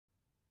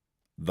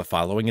The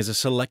following is a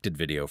selected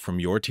video from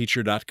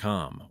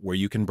yourteacher.com, where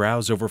you can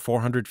browse over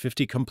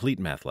 450 complete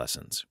math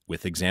lessons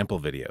with example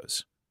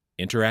videos,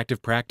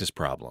 interactive practice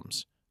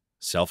problems,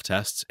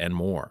 self-tests, and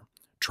more.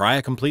 Try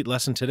a complete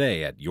lesson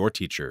today at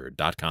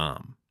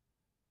yourteacher.com.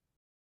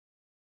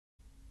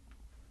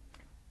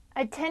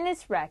 A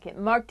tennis racket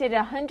marked at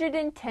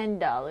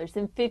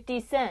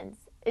 $110.50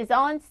 is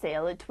on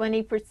sale at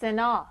 20%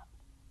 off.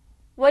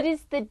 What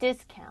is the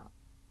discount?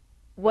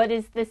 What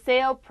is the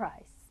sale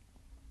price?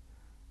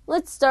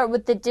 Let's start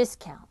with the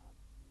discount.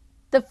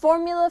 The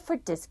formula for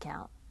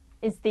discount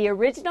is the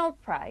original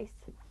price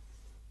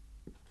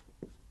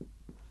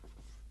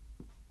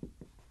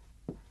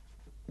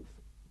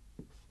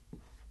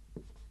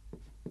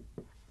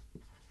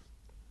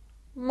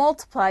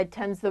multiplied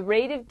times the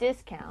rate of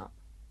discount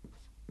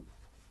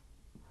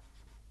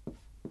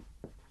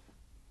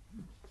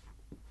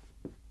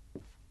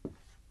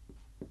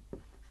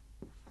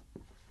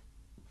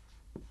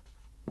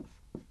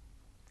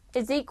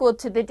is equal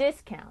to the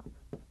discount.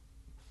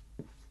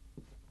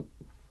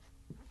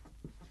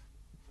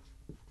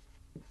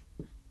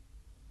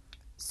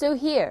 So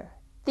here,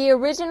 the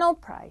original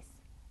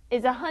price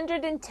is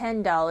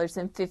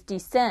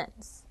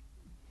 $110.50.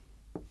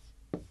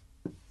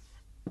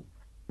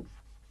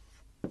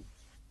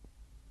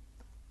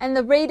 And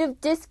the rate of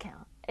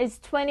discount is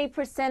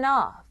 20%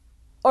 off,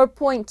 or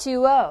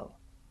 0.20.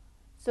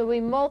 So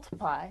we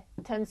multiply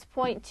times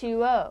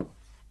 0.20.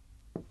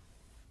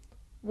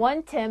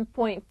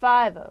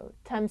 110.50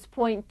 times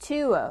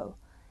 0.20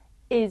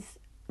 is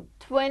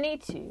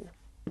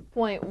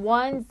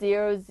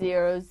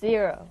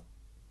 22.1000,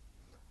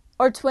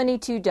 or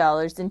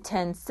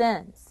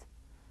 $22.10.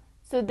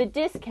 So the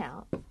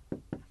discount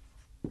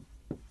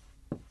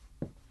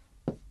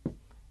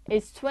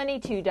is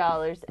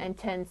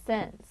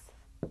 $22.10.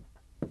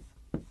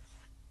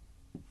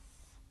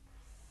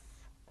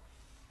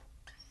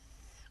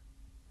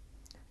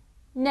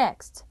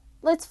 Next,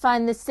 let's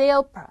find the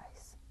sale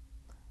price.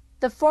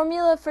 The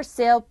formula for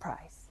sale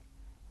price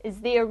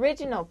is the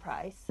original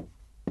price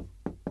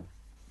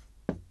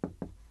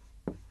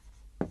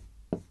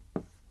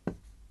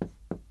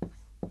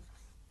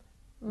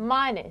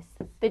minus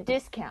the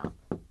discount.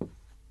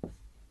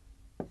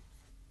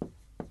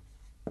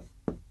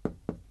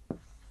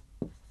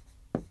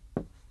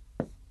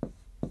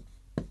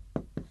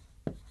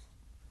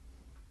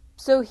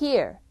 So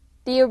here,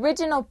 the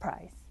original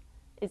price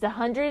is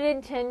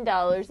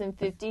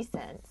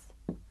 $110.50,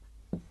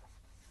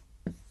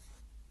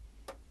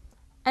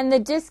 and the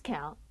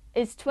discount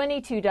is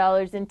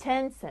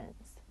 $22.10.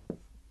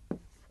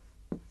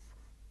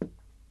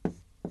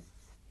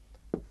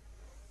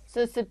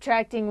 So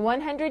subtracting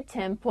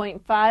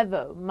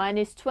 110.50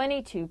 minus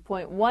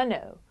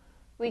 22.10,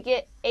 we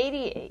get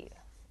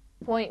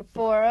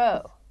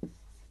 88.40.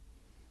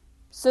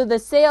 So the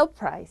sale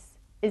price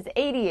is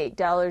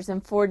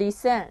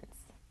 $88.40.